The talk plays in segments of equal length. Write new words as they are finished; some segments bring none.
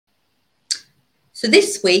So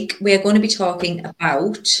this week we are going to be talking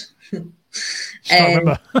about Can't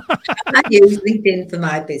remember. I use LinkedIn for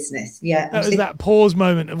my business. Yeah. That was that pause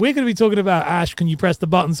moment. We're going to be talking about, Ash, can you press the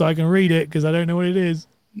button so I can read it? Because I don't know what it is.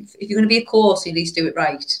 If you're going to be a course, at least do it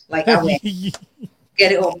right. Like I will.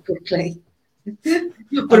 Get it up quickly. I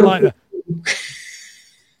like that.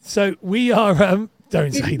 So we are,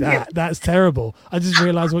 don't say that. That's terrible. I just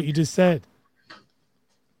realized what you just said.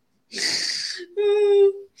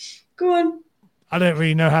 Go on. I don't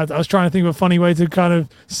really know how I was trying to think of a funny way to kind of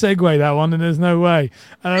segue that one, and there's no way.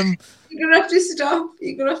 You're going to have to stop.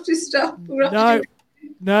 You're going to have to stop.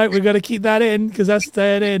 No, we've got to keep that in because that's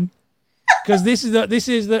staying in. Because this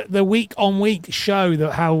is the week on week show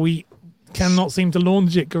that how we cannot seem to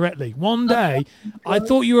launch it correctly. One day, I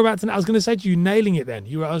thought you were about to. I was going to say to you, nailing it. Then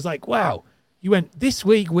I was like, wow. You went this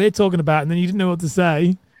week. We're talking about, and then you didn't know what to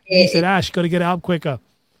say. You said, Ash, got to get it up quicker.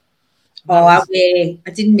 I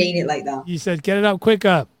didn't mean it like that. You said, get it up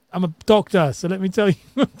quicker. I'm a doctor, so let me tell you.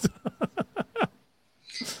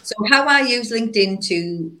 So how I use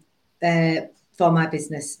LinkedIn for my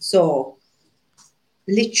business. So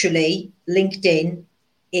literally LinkedIn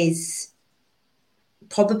is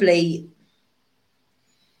probably,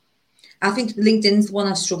 I think LinkedIn's the one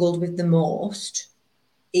I've struggled with the most,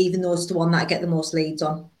 even though it's the one that I get the most leads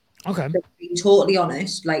on. Okay. But to be totally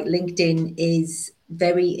honest, like LinkedIn is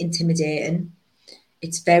very intimidating.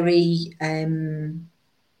 It's very feel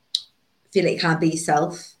like you can't be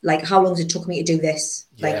yourself. Like how long has it took me to do this?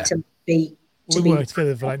 Yeah. Like to be we worked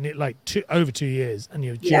together for over 2 years, and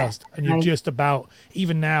you're just about,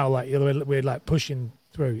 even now, like we're like pushing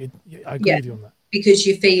through. I agree with you on that. Because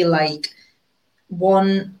you feel like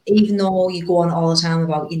even though you go on all the time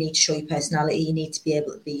about you need to show your personality, you need to be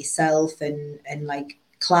able to be yourself, and like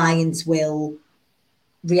clients will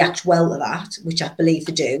react well to that, which I believe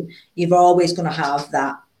they do. You're always going to have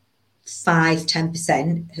that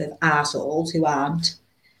 5-10% of arseholes who aren't,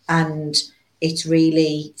 and it's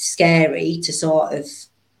really scary to sort of,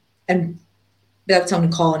 and without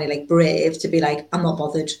sounding corny, like brave, to be like, I'm not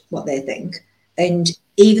bothered what they think. And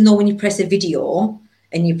even though when you press a video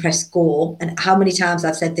and you press go, and how many times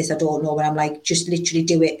I've said this, I don't know, when I'm like, just literally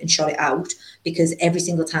do it and shut it out, because every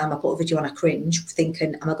single time I put a video on, I cringe,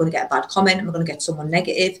 thinking, am I going to get a bad comment? Am I going to get someone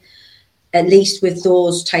negative? At least with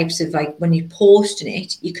those types of, like, when you're posting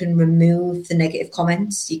it, you can remove the negative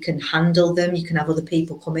comments, you can handle them, you can have other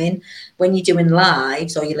people come in. When you're doing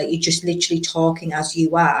lives, or you're just literally talking as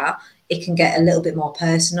you are, it can get a little bit more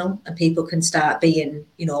personal, and people can start being,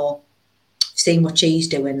 seeing what she's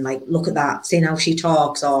doing, like, look at that, seeing how she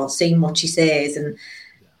talks, or seeing what she says, and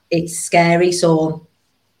it's scary. So,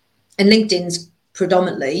 and LinkedIn's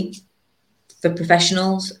predominantly for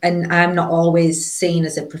professionals, and I'm not always seen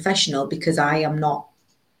as a professional because I am not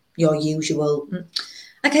your usual,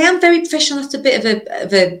 like, I am very professional. That's a bit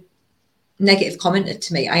of a negative commenter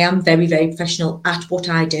to me. I am very, very professional at what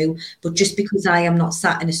I do, but just because I am not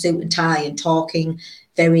sat in a suit and tie and talking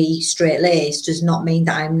very straight-laced does not mean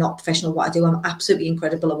that I'm not professional at what I do. I'm absolutely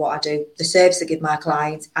incredible at what I do. The service I give my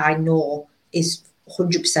clients, I know, is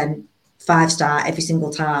 100% 5-star every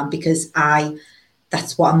single time, because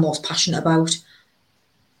that's what I'm most passionate about.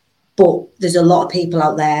 But there's a lot of people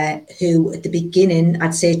out there who, at the beginning,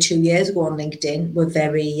 I'd say 2 years ago on LinkedIn, were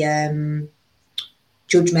very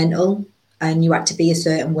judgmental, and you had to be a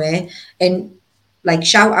certain way. And like,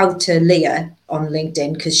 shout out to Leah on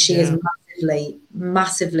LinkedIn, because she is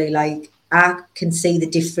massively, like, I can see the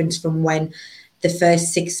difference from when the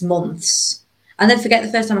first 6 months. And then forget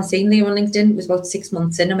the first time I seen Leah on LinkedIn was about 6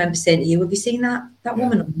 months in. I remember saying to you, have you seen that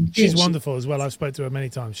woman on LinkedIn? She's wonderful as well. I've spoken to her many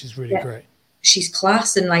times. She's really great. She's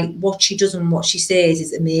class, and like what she does and what she says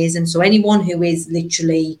is amazing. So anyone who is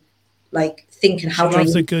literally like thinking how she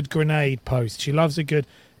loves a good grenade post. She loves a good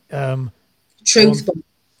truthful.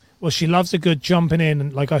 Well, she loves a good jumping in,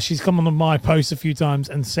 and like she's come on my post a few times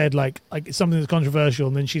and said like something that's controversial,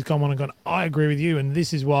 and then she's come on and gone, I agree with you, and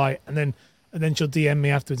this is why, and then she'll DM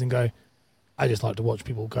me afterwards and go, I just like to watch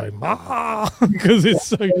people go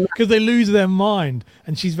because because they lose their mind,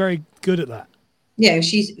 and she's very good at that. Yeah,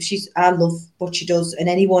 I love what she does, and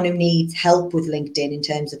anyone who needs help with LinkedIn in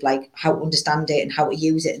terms of like how to understand it and how to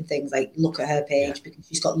use it and things, like, look at her page, because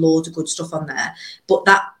she's got loads of good stuff on there. But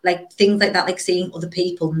that, like, things like that, like seeing other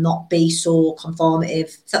people not be so conformative,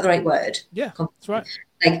 is that the right word? Yeah, that's right.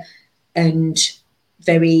 Like, and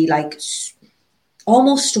very like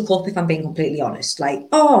almost stuck up, if I'm being completely honest. Like,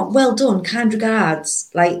 oh, well done, kind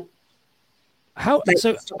regards. Like, how? Like,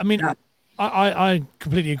 so I mean. I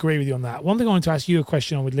completely agree with you on that. One thing I wanted to ask you a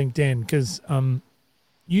question on with LinkedIn, because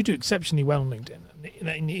you do exceptionally well on LinkedIn,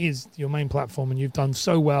 and it is your main platform, and you've done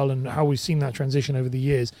so well, and how we've seen that transition over the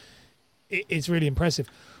years. it's really impressive.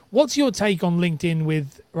 What's your take on LinkedIn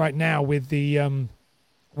with right now with the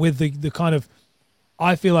kind of,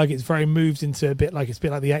 I feel like it's very moved into a bit like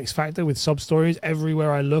the X Factor with sub stories.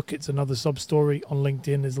 Everywhere I look, it's another sub story on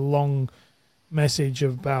LinkedIn. There's a long message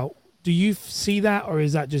about. Do you see that, or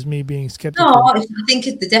is that just me being skeptical? No, I think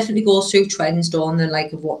it definitely goes through trends, don't they?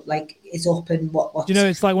 Like of what like is up and what. You know,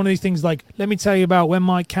 it's like one of these things. Like, let me tell you about when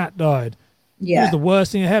my cat died. Yeah. It was the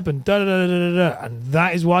worst thing that happened. Da, da, da, da, da, and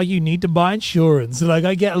that is why you need to buy insurance. Like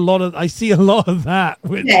I see a lot of that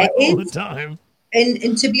with all the time.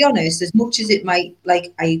 And to be honest, as much as it might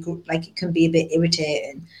it can be a bit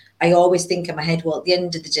irritating, I always think in my head, well, at the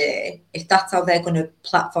end of the day, if that's how they're going to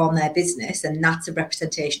platform their business and that's a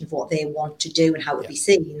representation of what they want to do and how it be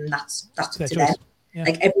seen, and that's up to them. Yeah.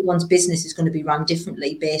 Like everyone's business is going to be run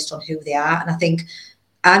differently based on who they are. And I think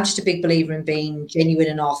I'm just a big believer in being genuine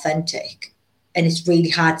and authentic. And it's really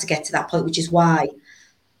hard to get to that point, which is why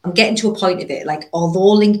I'm getting to a point of it. Like,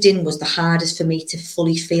 although LinkedIn was the hardest for me to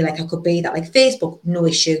fully feel like I could be that, like Facebook, no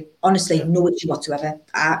issue. Honestly, no issue whatsoever.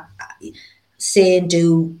 I say and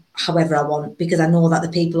do however I want, because I know that the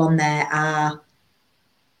people on there are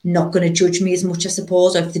not going to judge me as much, I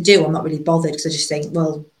suppose. Or if they do, I'm not really bothered, because I just think,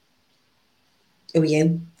 well, who are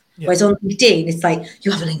you? Yeah. Whereas on LinkedIn, it's like,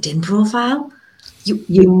 you have a LinkedIn profile?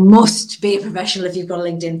 You must be a professional if you've got a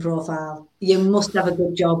LinkedIn profile. You must have a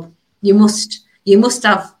good job. You must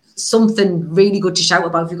have something really good to shout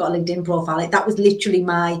about if you've got a LinkedIn profile. Like that was literally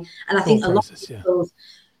and I think a lot of people's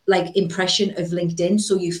like impression of LinkedIn.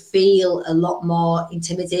 So you feel a lot more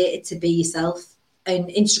intimidated to be yourself. And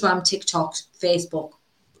Instagram, TikTok, Facebook,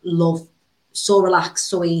 love, so relaxed,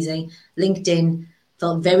 so easy. LinkedIn,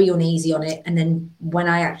 felt very uneasy on it. And then when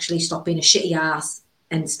I actually stopped being a shitty ass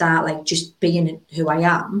and start like just being who I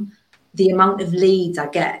am, the amount of leads I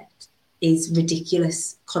get is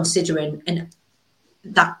ridiculous, considering, and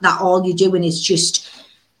that all you're doing is just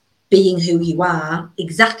being who you are,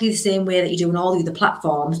 exactly the same way that you do on all the other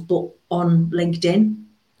platforms, but on LinkedIn.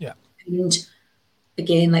 Yeah. And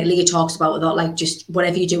again, like Leah talks about that, like just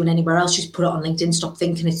whatever you're doing anywhere else, just put it on LinkedIn. Stop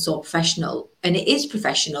thinking it's so professional. And it is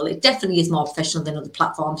professional. It definitely is more professional than other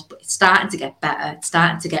platforms, but it's starting to get better. It's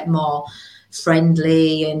starting to get more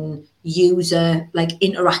friendly and user like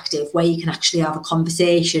interactive, where you can actually have a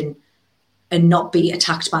conversation and not be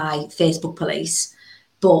attacked by Facebook police.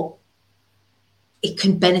 But it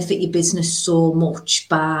can benefit your business so much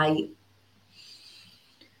by,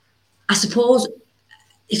 I suppose,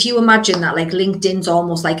 if you imagine that like LinkedIn's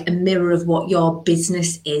almost like a mirror of what your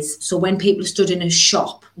business is. So when people are stood in a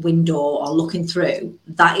shop window or looking through,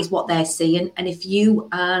 that is what they're seeing. And if you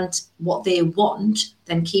aren't what they want,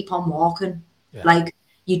 then keep on walking. Yeah. Like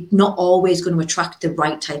you're not always going to attract the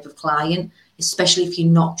right type of client, especially if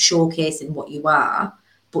you're not showcasing what you are.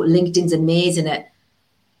 But LinkedIn's amazing at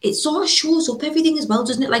it. Sort of shows up everything as well,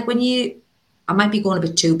 doesn't it? Like when I might be going a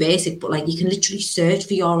bit too basic, but like you can literally search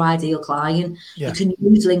for your ideal client. Yeah. You can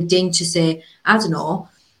use LinkedIn to say, I don't know,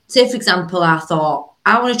 say for example, I thought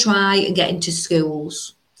I want to try and get into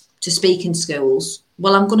schools, to speak in schools.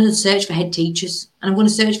 Well, I'm going to search for head teachers, and I'm going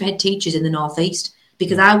to search for head teachers in the Northeast,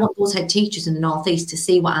 because I want those head teachers in the Northeast to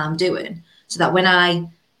see what I'm doing, so that when I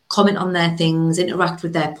comment on their things, interact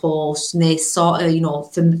with their posts, and they sort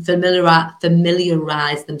of,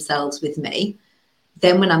 familiarize themselves with me.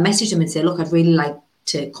 Then when I message them and say, look, I'd really like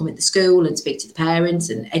to come into school and speak to the parents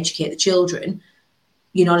and educate the children,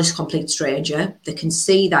 you're not a complete stranger. They can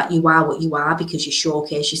see that you are what you are because you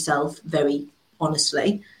showcase yourself very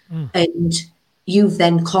honestly. And you've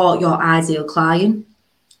then caught your ideal client.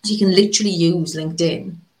 So you can literally use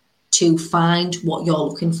LinkedIn to find what you're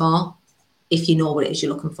looking for, if you know what it is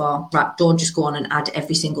you're looking for. Right, don't just go on and add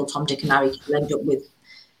every single Tom, Dick and Harry. You'll end up with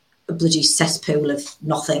a bloody cesspool of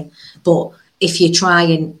nothing. But if you try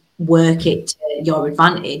and work it to your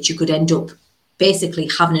advantage, you could end up basically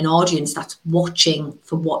having an audience that's watching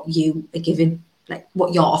for what you are giving, like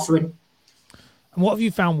what you're offering. And what have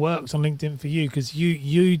you found works on LinkedIn for you? Because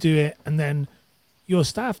you do it and then your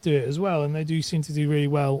staff do it as well, and they do seem to do really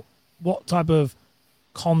well. What type of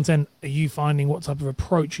content are you finding? What type of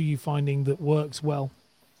approach are you finding that works well?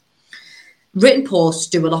 Written posts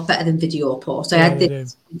do a lot better than video posts. I had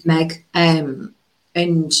this with Meg, and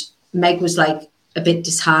Meg was like a bit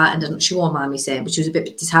disheartened, and she won't mind me saying, but she was a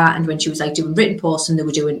bit disheartened when she was like doing written posts, and they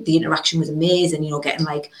were doing, the interaction was amazing, getting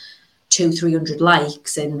like 200-300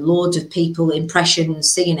 likes and loads of people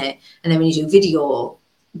impressions seeing it. And then when you do video,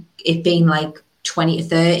 it being like 20 to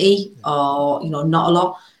 30 or, not a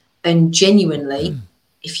lot. And genuinely,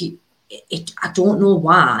 I don't know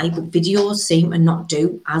why, but videos seem to not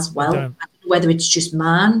do as well. I don't know whether it's just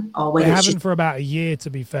man or whether they haven't for about a year, to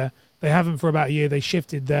be fair. They haven't for about a year. They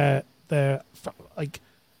shifted their there, like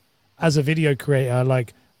as a video creator,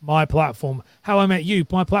 like my platform, how I met you,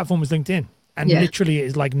 my platform was LinkedIn, and literally it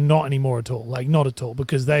is like not anymore at all, like not at all,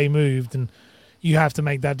 because they moved, and you have to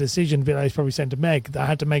make that decision. But I was probably saying to Meg, I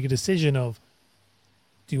had to make a decision of,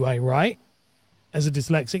 do I write as a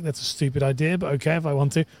dyslexic? That's a stupid idea, but okay if I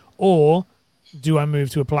want to, or do I move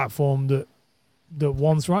to a platform that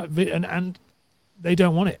wants right, and they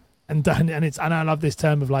don't want it. And I love this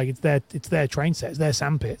term of like it's their train set, it's their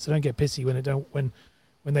sandpit. So don't get pissy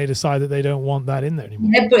when they decide that they don't want that in there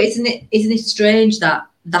anymore. Yeah, but isn't it strange that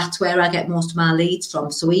that's where I get most of my leads from?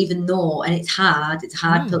 So even though, and it's hard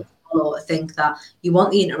pill to follow, to think that you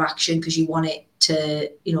want the interaction because you want it to,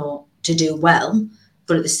 to do well,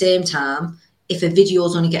 but at the same time, if a video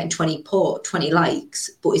is only getting 20 likes,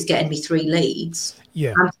 but it's getting me 3 leads,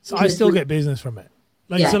 so I still get business from it.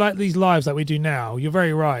 So like these lives that we do now, you're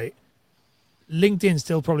very right. LinkedIn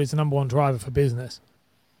still probably is the number one driver for business,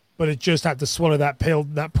 but it just had to swallow that pill,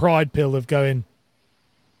 that pride pill of going,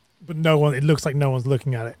 but it looks like no one's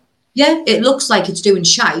looking at it. Yeah, it looks like it's doing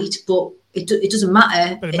shite, but it doesn't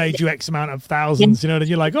matter. But it made you X amount of thousands, and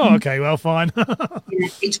you're like, oh, okay, well, fine.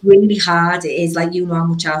 It's really hard. It is, like, how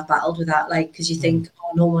much I've battled with that, like, because you think,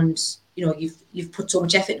 oh, no one's, you've put so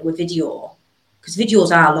much effort into a video, because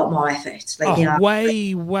videos are a lot more effort. Like, they are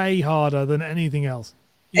way harder than anything else.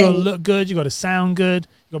 You got to look good. You got to sound good.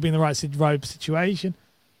 You got to be in the right situation.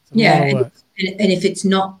 And if it's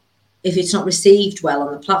not received well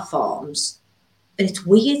on the platforms, and it's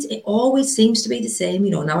weird, it always seems to be the same.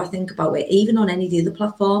 Now I think about it, even on any of the other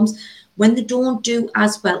platforms, when they don't do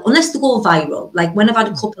as well, unless they go viral. Like when I've had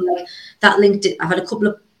a couple like that LinkedIn, I've had a couple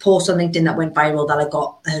of posts on LinkedIn that went viral that I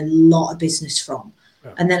got a lot of business from,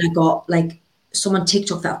 and then I got like some on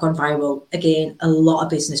TikTok that have gone viral, again, a lot of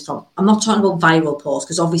business from. I'm not talking about viral posts,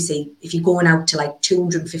 because obviously if you're going out to like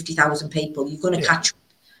 250,000 people, you're going to catch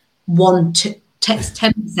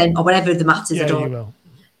 10% or whatever the maths is. Yeah, you will.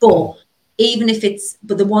 But even if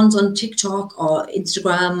but the ones on TikTok or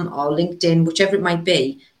Instagram or LinkedIn, whichever it might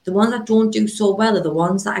be, the ones that don't do so well are the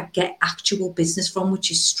ones that I get actual business from, which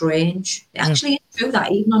is strange. It actually is true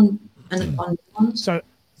that even on ones.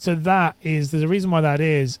 So there's a reason why that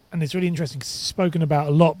is, and it's really interesting because it's spoken about a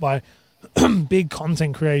lot by big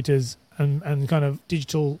content creators and kind of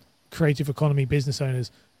digital creative economy business owners.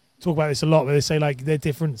 Talk about this a lot, where they say like they're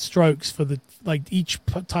different strokes for each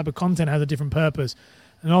type of content has a different purpose,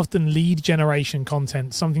 and often lead generation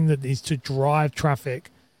content, something that is to drive traffic,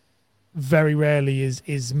 very rarely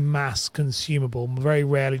is mass consumable. Very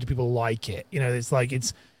rarely do people like it. It's like do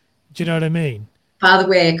you know what I mean? By the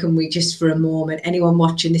way, can we just for a moment, anyone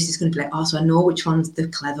watching this is going to be like, oh, so I know which one's the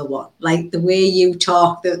clever one. Like the way you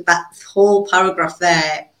talk, that whole paragraph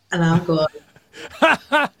there, and I'm going.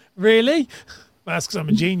 Really? Well, that's because I'm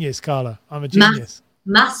a genius, Carla. I'm a genius.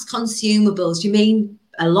 Mass consumables. You mean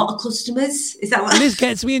a lot of customers? Is that what? And this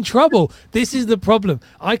gets me in trouble. This is the problem.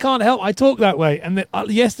 I can't help. I talk that way. And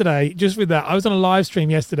yesterday, just with that, I was on a live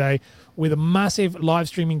stream yesterday with a massive live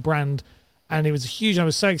streaming brand. And it was huge. I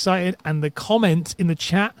was so excited. And the comment in the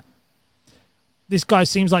chat, this guy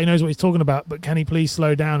seems like he knows what he's talking about, but can he please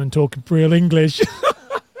slow down and talk in real English?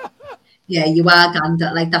 Yeah, you are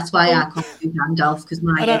Gandalf. Like, that's why I call you Gandalf, because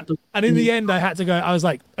and in the end, I had to go, I was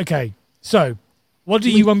like, okay, so what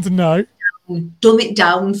do you want to know? Dumb it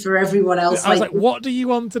down for everyone else. I was like, what do you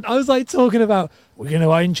want to... I was like talking about, we're going to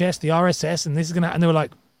ingest the RSS and this is going to... And they were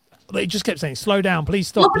like, they just kept saying, slow down, please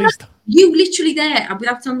stop, please stop. You literally there,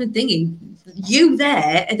 without someone thinking, you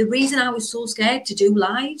there are the reason I was so scared to do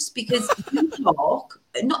lives, because you talk,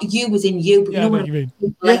 not you as in you, but you know what you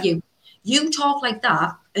mean. Like you talk like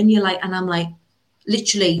that, and you're like, and I'm like,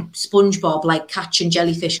 literally SpongeBob, like catching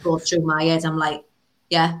jellyfish go through my head. I'm like,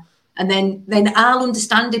 yeah. And then I'll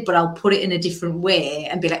understand it, but I'll put it in a different way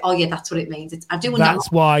and be like, oh yeah, that's what it means.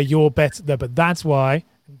 That's why you're better there, but that's why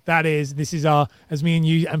this is our, as me and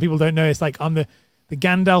you, and people don't know, it's like I'm the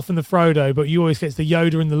Gandalf and the Frodo, but you always get the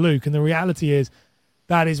Yoda and the Luke. And the reality is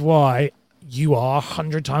that is why you are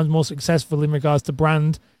 100 times more successful in regards to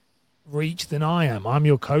brand reach than I am. I'm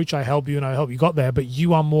your coach. I help you and I help you got there, but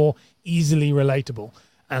you are more easily relatable.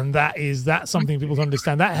 And that's something people don't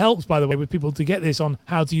understand. That helps, by the way, with people to get this on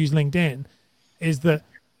how to use LinkedIn, is that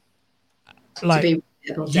like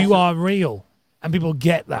you are real and people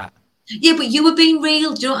get that. Yeah, but you were being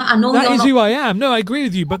real. Do you know? I know that is who I am. No, I agree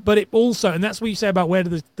with you. But it also, and that's what you say about where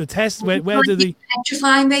do the tests, where do the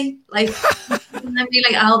petrify me? Like,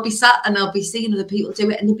 I'll be sat and I'll be seeing other people do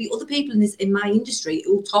it, and there'll be other people in my industry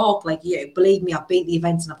who'll talk like you. Believe me, I've been to the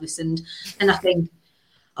events and I've listened, and I think,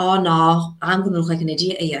 oh no, I'm going to look like an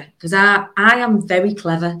idiot here, because I am very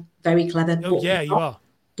clever. Oh, yeah, you are,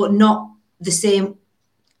 but not the same.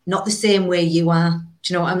 not the same way you are.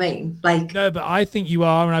 Do you know what I mean? Like, No, but I think you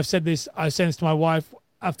are, and I've said this. I said this to my wife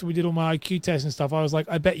after we did all my IQ tests and stuff. I was like,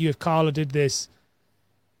 I bet you if Carla did this,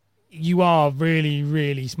 you are really,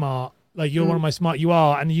 really smart. Like you're one of my smart. You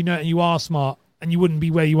are, and you know, and you are smart, and you wouldn't be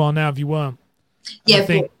where you are now if you weren't. And yeah, I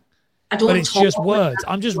think, but I don't. but it's just words.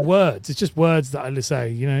 I'm just words. It's just words that I say.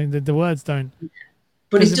 You know, the words don't.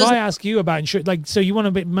 But Because if I ask you about insurance, like, so you want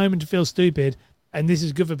a bit moment to feel stupid, and this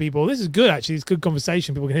is good for people. This is good, actually. It's good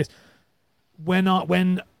conversation. People can hear this.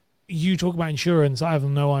 When you talk about insurance, I have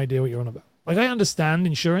no idea what you're on about. Like, I understand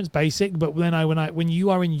insurance, basic, but when you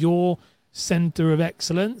are in your center of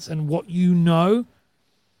excellence and what you know,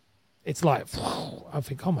 it's like, I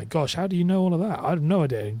think, oh my gosh, how do you know all of that? I have no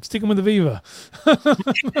idea. Stick them with Aviva.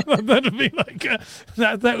 That'd be like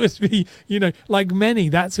that would be, you know, like many.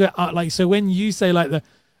 That's where like, so when you say like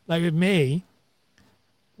with me,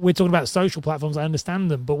 we're talking about social platforms. I understand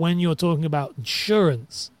them, but when you're talking about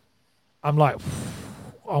insurance, I'm like,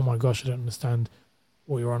 oh my gosh, I don't understand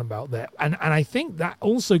what you're on about there. And I think that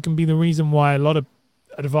also can be the reason why a lot of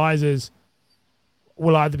advisors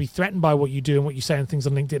will either be threatened by what you do and what you say and things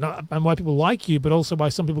on LinkedIn, and why people like you, but also why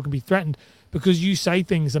some people can be threatened because you say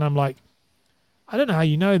things and I'm like, I don't know how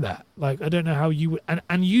you know that. Like, I don't know how you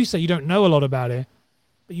and you say you don't know a lot about it,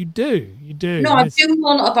 but you do. No, I do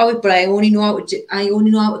know a lot about it, but I only know how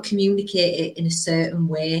to communicate it in a certain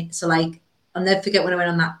way. So like, I'll never forget when I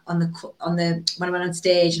went when I went on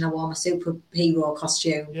stage and I wore my superhero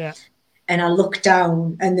costume. Yeah. And I looked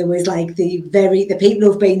down and there was like the people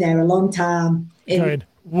who've been there a long time.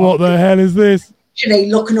 What the hell is this? Actually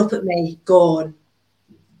looking up at me, going,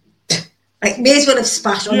 like, may as well have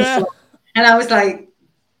spat on the floor. And I was like,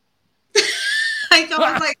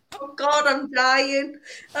 oh God, I'm dying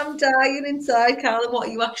inside. Carla, what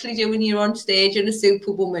are you actually doing? You're on stage in a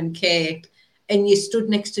Superwoman cape. And you stood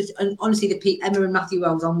next to, and honestly, Emma and Matthew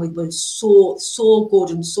I was on with were so good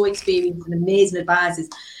and so experienced and amazing advisors.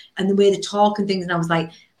 And the way they talk and things, and I was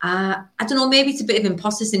like, I don't know, maybe it's a bit of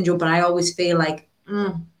imposter syndrome, but I always feel like,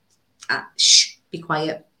 shh, be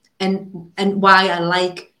quiet. And why I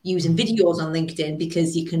like using videos on LinkedIn,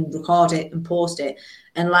 because you can record it and post it,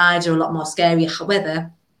 and lives are a lot more scary. However,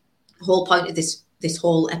 the whole point of this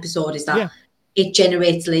whole episode is that it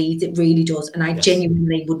generates leads. It really does. And I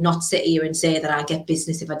genuinely would not sit here and say that I get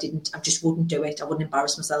business if I didn't. I just wouldn't do it. I wouldn't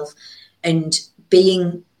embarrass myself. And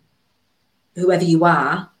being whoever you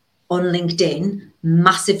are on LinkedIn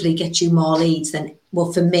massively gets you more leads than,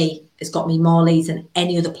 well, for me, it's got me more leads than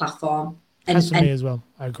any other platform. And for me as well.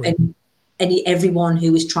 I agree. And everyone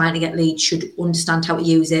who is trying to get leads should understand how to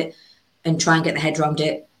use it and try and get their head around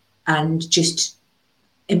it and just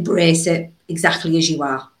embrace it exactly as you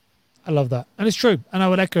are. I love that. And it's true. And I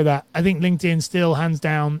would echo that. I think LinkedIn still, hands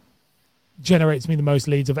down, generates me the most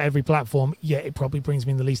leads of every platform, yet it probably brings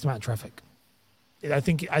me the least amount of traffic. I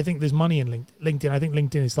think there's money in LinkedIn. I think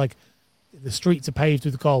LinkedIn is like the streets are paved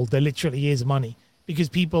with gold. There literally is money because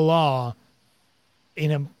people are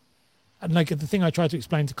and like the thing I try to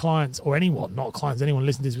explain to clients or anyone, not clients, anyone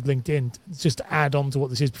listening to this with LinkedIn, just to add on to what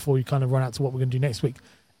this is before we kind of run out to what we're going to do next week,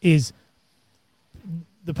 is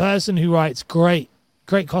the person who writes, great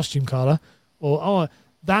costume, Carla, or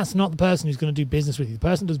that's not the person who's going to do business with you. The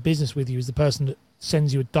person who does business with you is the person that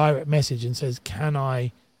sends you a direct message and says, can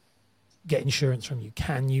I get insurance from you?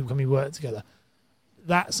 Can we work together?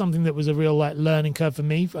 That's something that was a real like learning curve for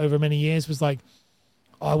me over many years, was like,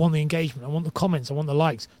 oh, I want the engagement, I want the comments, I want the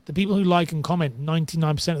likes. The people who like and comment,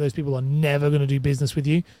 99% of those people are never going to do business with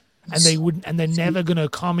you, and they're never going to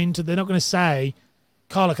come into, they're not going to say,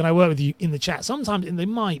 Carla, can I work with you in the chat? Sometimes they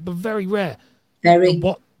might, but very rare.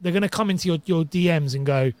 What they're going to come into your DMs and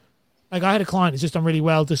go, like, I had a client who's just done really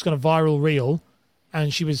well, just got a viral reel,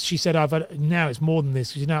 and she said, now it's more than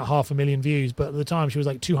this. She's now at 500,000 views, but at the time she was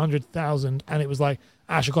like 200,000, and it was like,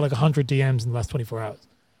 Ash, I got like 100 DMs in the last 24 hours,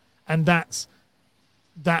 and that's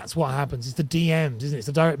what happens. It's the DMs, isn't it? It's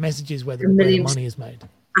the direct messages where the money is made.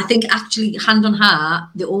 I think actually, hand on heart,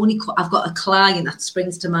 I've got a client that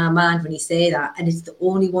springs to my mind when you say that, and it's the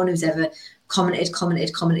only one who's ever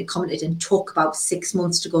commented and took about 6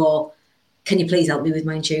 months to go, can you please help me with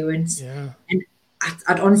my insurance? Yeah. And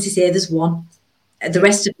I'd honestly say there's one. The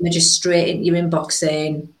rest of them are just straight in your inbox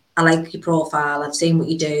saying, I like your profile, I've seen what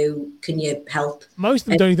you do, can you help? Most of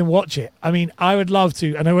them don't even watch it. I mean, I would love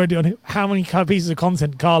to, and I won't do on how many pieces of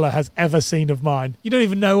content Carla has ever seen of mine. You don't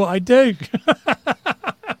even know what I do.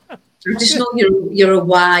 I just know you're a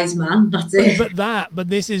wise man, that's it. But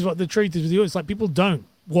this is what the truth is with you. It's like people don't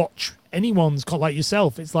watch anyone's like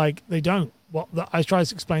yourself. It's like they don't. I try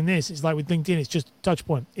to explain this. It's like with LinkedIn, it's just a touch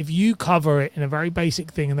point. If you cover it in a very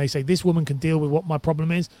basic thing and they say, this woman can deal with what my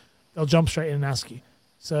problem is, they'll jump straight in and ask you.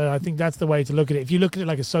 So I think that's the way to look at it. If you look at it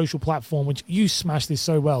like a social platform, which you smash this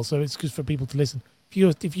so well, so it's good for people to listen.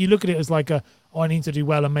 If you look at it as like I need to do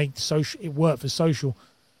well and make it work for social,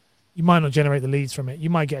 you might not generate the leads from it.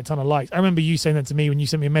 You might get a ton of likes. I remember you saying that to me when you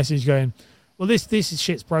sent me a message going, well, this is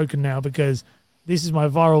shit's broken now because this is my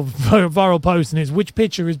viral post and it's which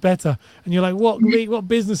picture is better. And you're like, what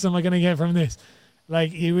business am I going to get from this?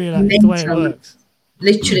 Like, you realize it's the way it works.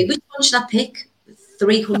 Literally, which one should I pick?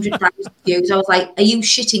 300,000 views. I was like, are you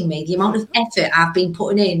shitting me? The amount of effort I've been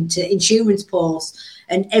putting into insurance posts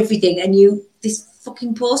and everything, and this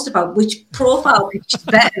fucking post about which profile picture is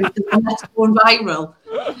better than the one that's going viral.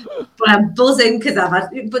 But I'm buzzing because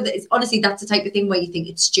but it's, honestly, that's the type of thing where you think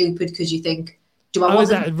it's stupid because you think, I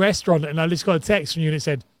was at a restaurant and I just got a text from you and it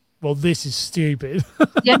said, well, this is stupid.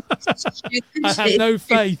 Yeah, it's stupid. I have no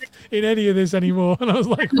faith in any of this anymore. And I was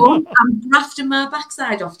like, what? I'm grafting my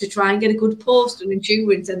backside off to try and get a good post on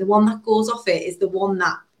insurance, and the one that goes off it is the one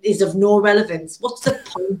that is of no relevance. What's the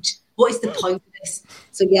point? What is the point of this?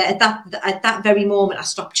 So yeah, at that very moment, I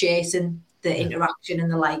stopped chasing the interaction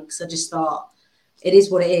and the likes. I just thought, it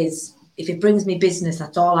is what it is. If it brings me business,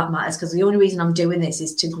 that's all that matters, because the only reason I'm doing this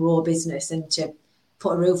is to grow a business and to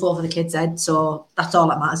put a roof over the kids' head. So that's all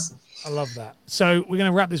that matters. I love that. So we're going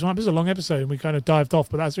to wrap this one up. This is a long episode and we kind of dived off,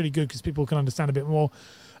 but that's really good because people can understand a bit more.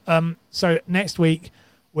 So next week,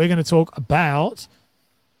 we're going to talk about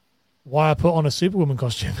why I put on a Superwoman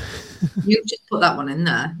costume. You just put that one in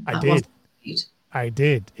there. I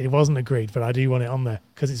did. It wasn't agreed, but I do want it on there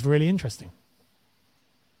because it's really interesting.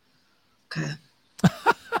 Okay.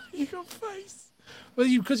 Your face. Well,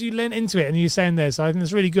 because you leant into it and you're saying this, so I think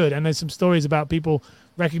it's really good. And there's some stories about people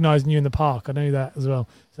recognizing you in the park. I know that as well.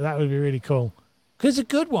 So that would be really cool. Because it's a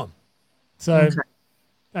good one. So okay.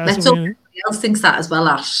 Let's hope everybody else thinks that as well,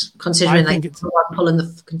 Ash, considering I'm pulling the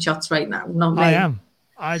fucking shots right now. Not me. I am.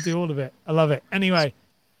 I do all of it. I love it. Anyway,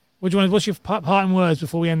 what's your parting words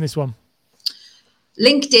before we end this one?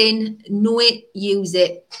 LinkedIn, know it, use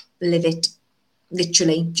it, live it.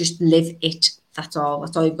 Literally, just live it. That's all.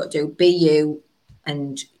 That's all you've got to do. Be you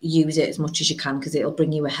and use it as much as you can because it'll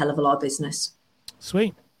bring you a hell of a lot of business.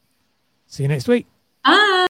 Sweet. See you next week.